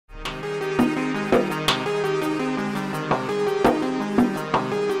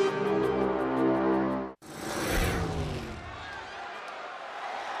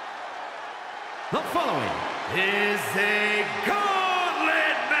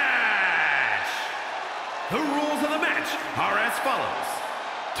The rules of the match are as follows.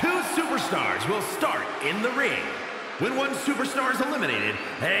 2 superstars will start in the ring. When one superstar is eliminated,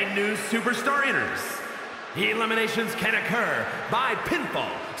 a new superstar enters. Eliminations can occur by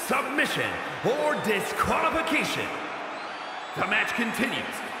pinfall, submission, or disqualification. The match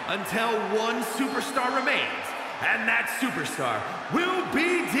continues until one superstar remains, and that superstar will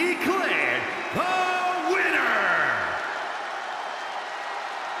be declared the winner!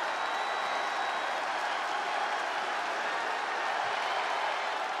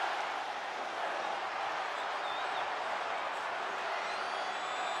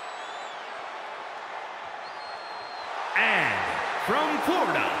 And from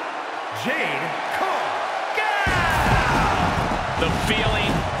Florida, Jade Cargill! The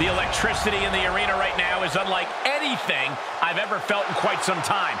feeling, the electricity in the arena right now is unlike anything I've ever felt in quite some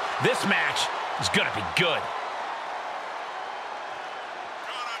time. This match is going to be good.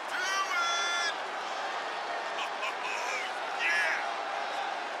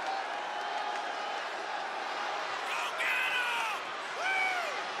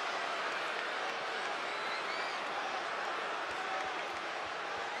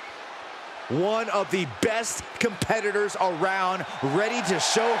 One of the best competitors around, ready to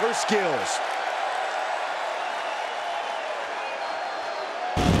show her skills.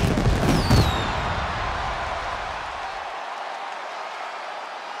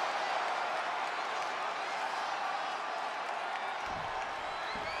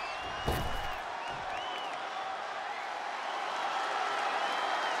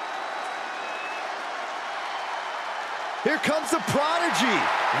 Here comes the prodigy,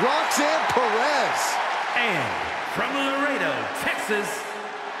 Roxanne Perez. And from Laredo, Texas,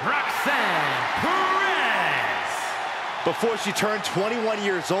 Roxanne Perez. Before she turned 21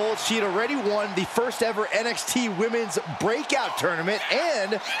 years old, she had already won the first ever NXT Women's Breakout Tournament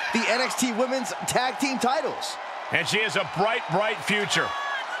and the NXT Women's Tag Team titles. And she has a bright, bright future.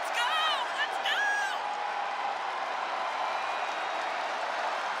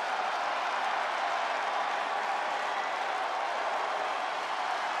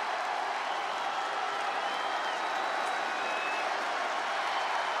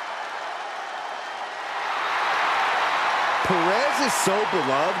 Perez is so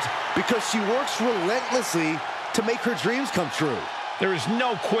beloved because she works relentlessly to make her dreams come true. There is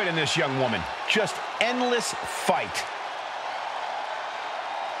no quit in this young woman, just endless fight.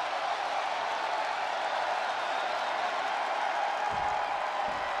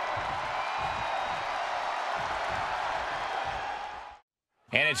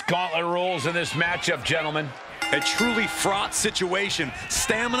 And it's Gauntlet rules in this matchup, gentlemen. A truly fraught situation.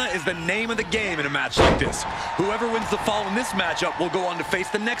 Stamina is the name of the game in a match like this. Whoever wins the fall in this matchup will go on to face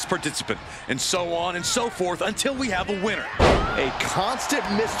the next participant, and so on and so forth until we have a winner. A constant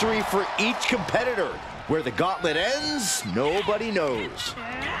mystery for each competitor. Where the gauntlet ends, nobody knows.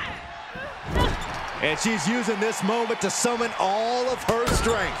 And she's using this moment to summon all of her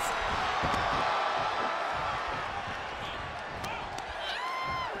strength.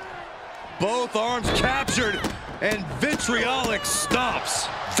 Both arms captured, and vitriolic stops.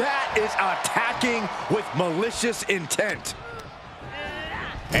 That is attacking with malicious intent.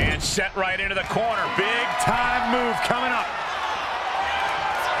 And set right into the corner. Big time move coming up.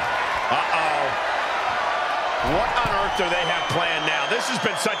 Uh-oh. What on earth do they have planned now? This has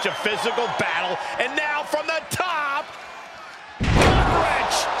been such a physical battle. And now from the top,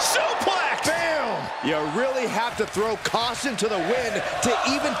 wrench, suplex. Bam! You really have to throw caution to the wind to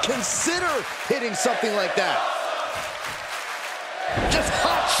even consider hitting something like that. Just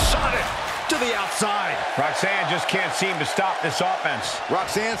hot shot it to the outside. Roxanne just can't seem to stop this offense.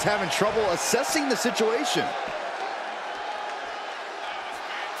 Roxanne's having trouble assessing the situation.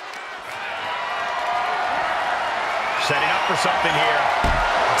 Setting up for something here.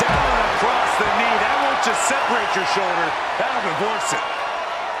 Down across the knee. That won't just separate your shoulder. That'll divorce it.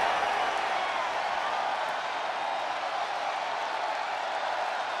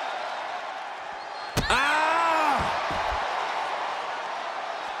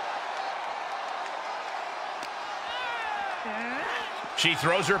 She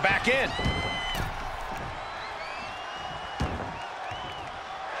throws her back in.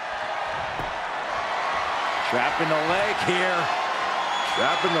 Trapping the leg here.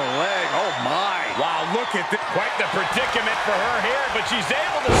 Trapping the leg. Oh, my. Wow, look at this. Quite the predicament for her here, but she's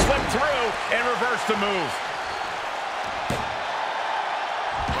able to slip through and reverse the move.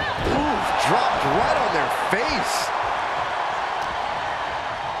 Ooh, dropped right on their face.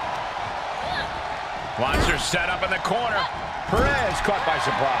 Wants her set up in the corner. Perez caught by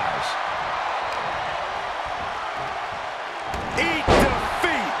surprise. Eat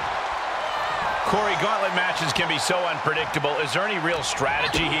defeat. Corey, gauntlet matches can be so unpredictable. Is there any real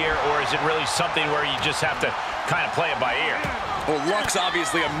strategy here, or is it really something where you just have to kind of play it by ear? Well, luck's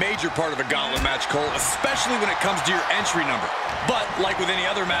obviously a major part of a gauntlet match, Cole, especially when it comes to your entry number. But, like with any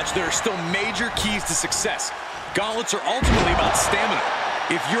other match, there are still major keys to success. Gauntlets are ultimately about stamina.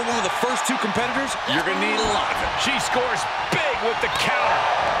 If you're one of the first two competitors, you're going to need a lot of it. She scores big with the counter.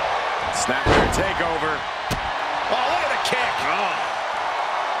 Snapmare takeover. Oh, look at the kick.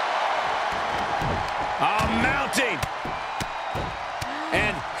 Mounting.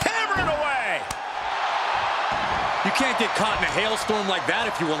 And hammering away. You can't get caught in a hailstorm like that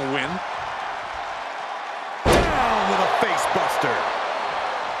if you want to win. Down with a face buster.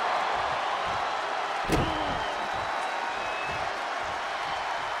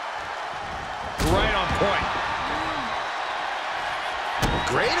 Right on point.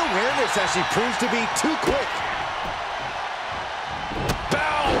 Great awareness as she proves to be too quick.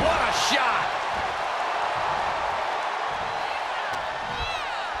 Bell, what a shot.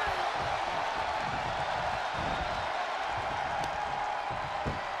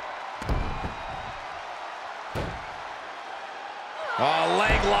 Oh,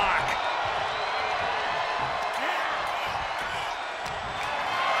 leg lock.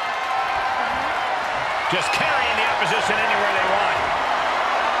 Just carrying the opposition anywhere they want.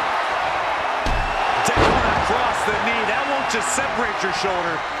 Down across the knee. That won't just separate your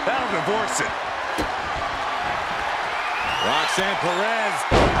shoulder. That'll divorce it. Roxanne Perez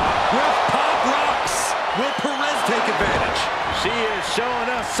with pop rocks. Will Perez take advantage? She is showing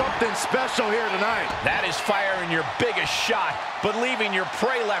us something special here tonight. That is firing your biggest shot, but leaving your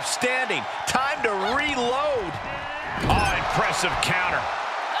prey left standing. Time to reload. Oh, impressive counter.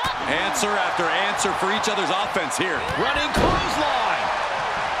 Answer after answer for each other's offense here. Running clothesline.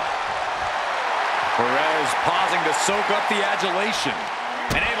 Perez pausing to soak up the adulation.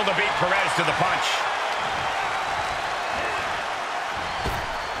 And able to beat Perez to the punch.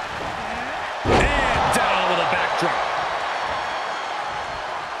 And down with a backdrop.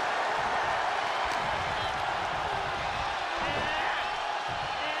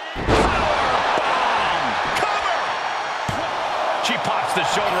 She pops the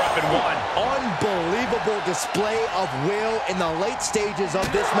shoulder up in one. Unbelievable display of will in the late stages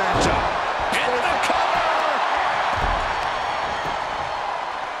of this matchup. And the cover!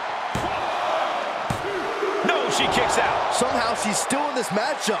 No, she kicks out. Somehow she's still in this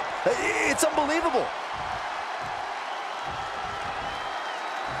matchup. It's unbelievable.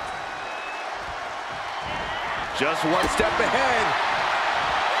 Just one step ahead.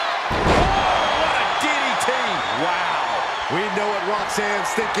 Oh, what a DDT! Wow. We know what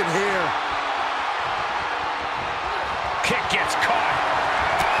Roxanne's thinking here. Kick gets caught.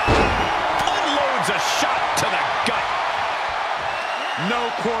 Unloads a shot to the gut.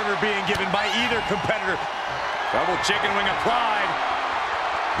 No corner being given by either competitor. Double chicken wing applied.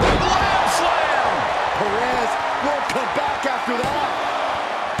 Lamb slam! Perez won't come back after that.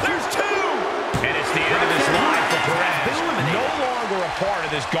 There's two! And it's the end of this line for Perez. No longer a part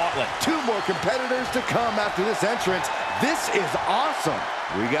of this gauntlet. Two more competitors to come after this entrance. This is awesome.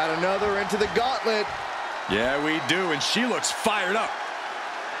 We got another into the gauntlet. Yeah, we do, and she looks fired up.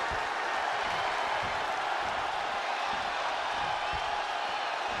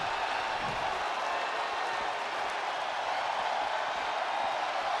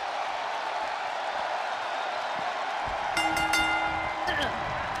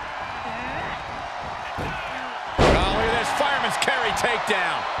 Oh, look at this fireman's carry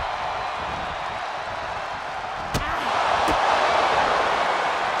takedown.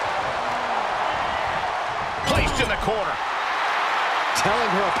 In the corner. Telling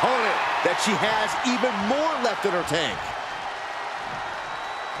her opponent that she has even more left in her tank.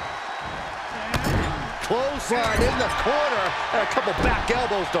 Clothesline in the corner and a couple back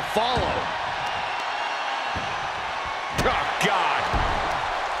elbows to follow. Oh, God.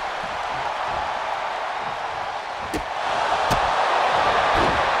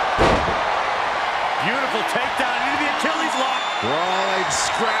 Beautiful takedown into the Achilles lock. Right,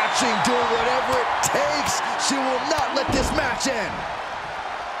 scratching, doing whatever it takes. She will not let this match end.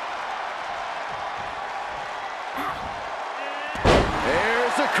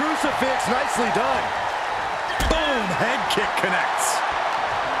 There's the crucifix, nicely done. Boom, head kick connects.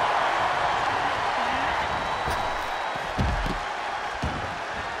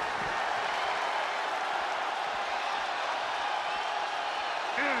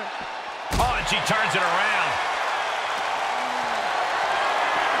 Oh, and she turns it around.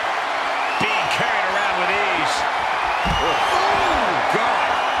 Being carried around with ease. Oh, God.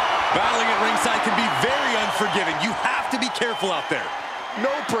 Battling at ringside can be very unforgiving. You have to be careful out there.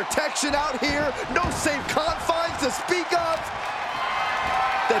 No protection out here. No safe confines to speak of.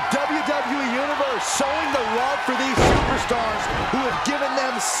 The WWE Universe showing the love for these superstars who have given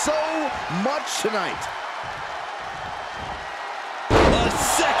them so much tonight. A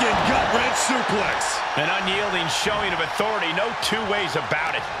second gut-wrench suplex. An unyielding showing of authority. No two ways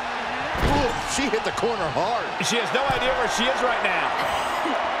about it. Ooh, she hit the corner hard. She has no idea where she is right now.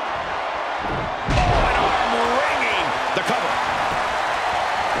 Oh, an arm ringing. The cover.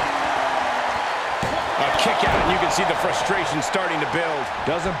 A kick out, and you can see the frustration starting to build.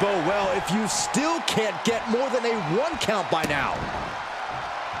 Doesn't bode well if you still can't get more than a 1 count by now.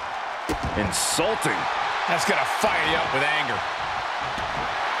 Insulting. That's going to fire you up with anger.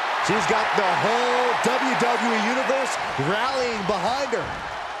 She's got the whole WWE Universe rallying behind her.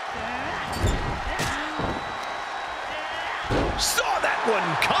 Saw that one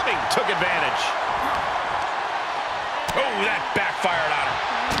coming. Took advantage. Oh, that backfired on her.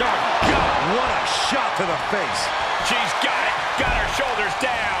 Oh, God, what a shot to the face. She's got it. Got her shoulders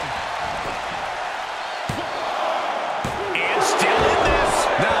down. And still in this.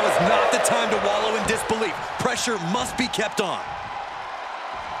 Now is not the time to wallow in disbelief. Pressure must be kept on.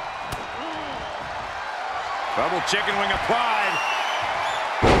 Double chicken wing applied.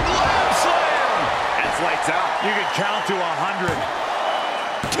 Lamb slam. That's lights out. You can count to 100.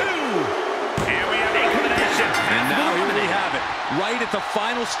 2. And we have elimination. And now here we have it. Right at the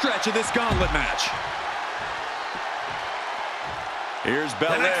final stretch of this gauntlet match. Here's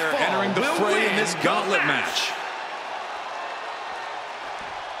Belair entering the fray in this gauntlet match.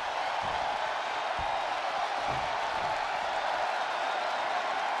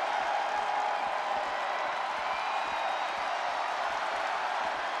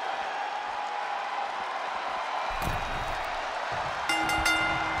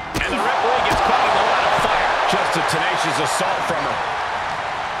 And the referee gets caught in a lot of fire. Just a tenacious assault from her.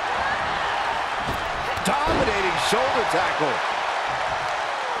 Dominating shoulder tackle.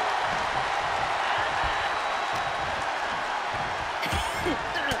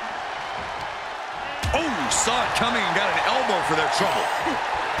 Oh, saw it coming and got an elbow for their trouble.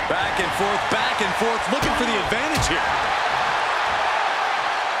 Back and forth, looking for the advantage here.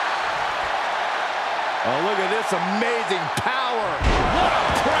 Oh, look at this amazing power. What a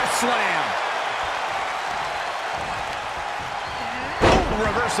press slam. Oh,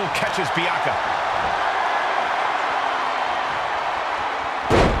 reversal catches Bianca.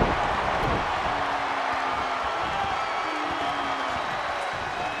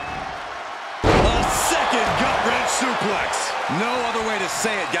 Suplex. No other way to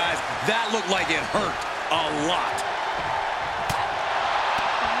say it, guys. That looked like it hurt a lot.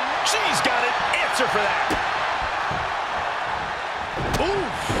 She's got an answer for that.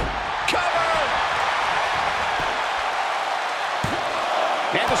 Oof. Cover.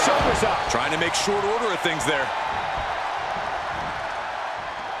 And the shoulders up. Trying to make short order of things there.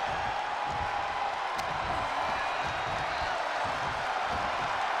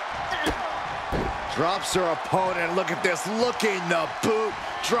 Drops her opponent. Look at this. Looking the boot.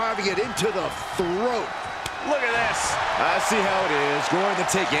 Driving it into the throat. Look at this. I see how it is. Going to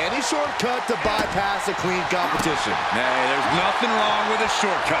take any shortcut to bypass a clean competition. Hey, there's nothing wrong with a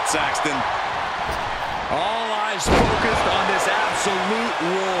shortcut, Saxton. All eyes focused on this absolute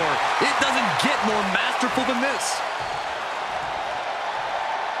war. It doesn't get more masterful than this.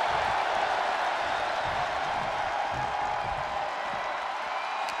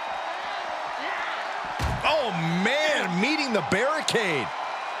 Oh, man, meeting the barricade.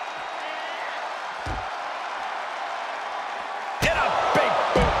 And a big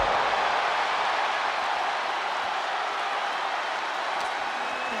boot.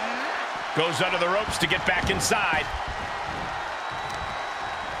 Goes under the ropes to get back inside.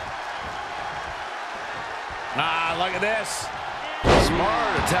 Ah, look at this.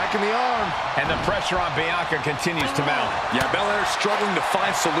 Smart, attacking the arm. And the pressure on Bianca continues to mount. Yeah, Belair struggling to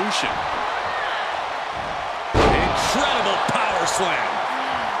find solution. Incredible power slam.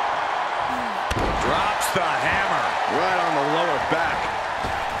 Drops the hammer. Right on the lower back.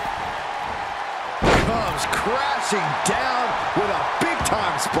 Comes crashing down with a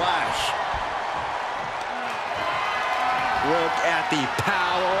big-time splash. Look at the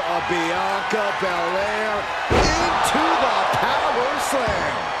power of Bianca Belair into the power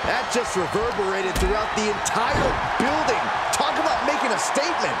slam. That just reverberated throughout the entire building. Talk about making a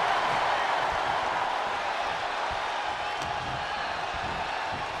statement.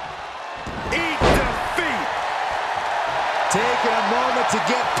 Eat defeat. Taking a moment to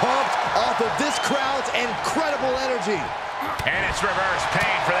get pumped off of this crowd's incredible energy. And it's reverse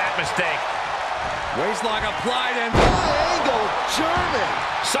pain for that mistake. Waistlock applied and Triangle German.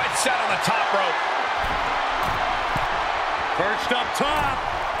 Side set on the top rope. perched up top.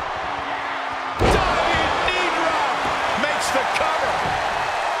 Diving knee drop. Makes the cover.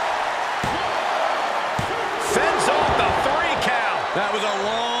 Fends off the 3 count. That was a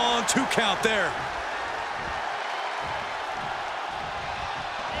long 2 count there.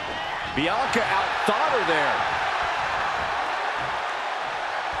 Bianca outthought her there.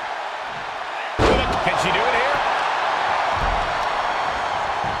 Can she do it here?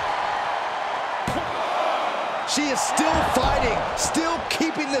 She is still fighting, still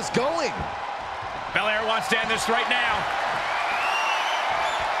keeping this going. Belair wants to end this right now.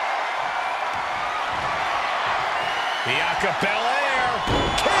 Bianca Belair.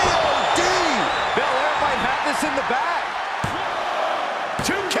 KOD! Belair might have this in the bag.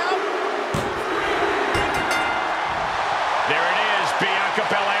 2 count. There it is. Bianca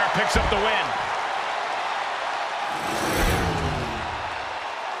Belair picks up the win.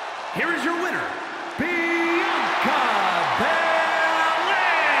 Here is your winner, Bianca Belair.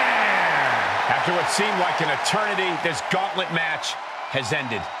 After what seemed like an eternity, this gauntlet match has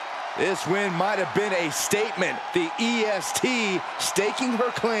ended. This win might have been a statement. The EST staking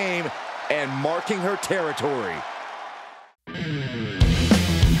her claim and marking her territory.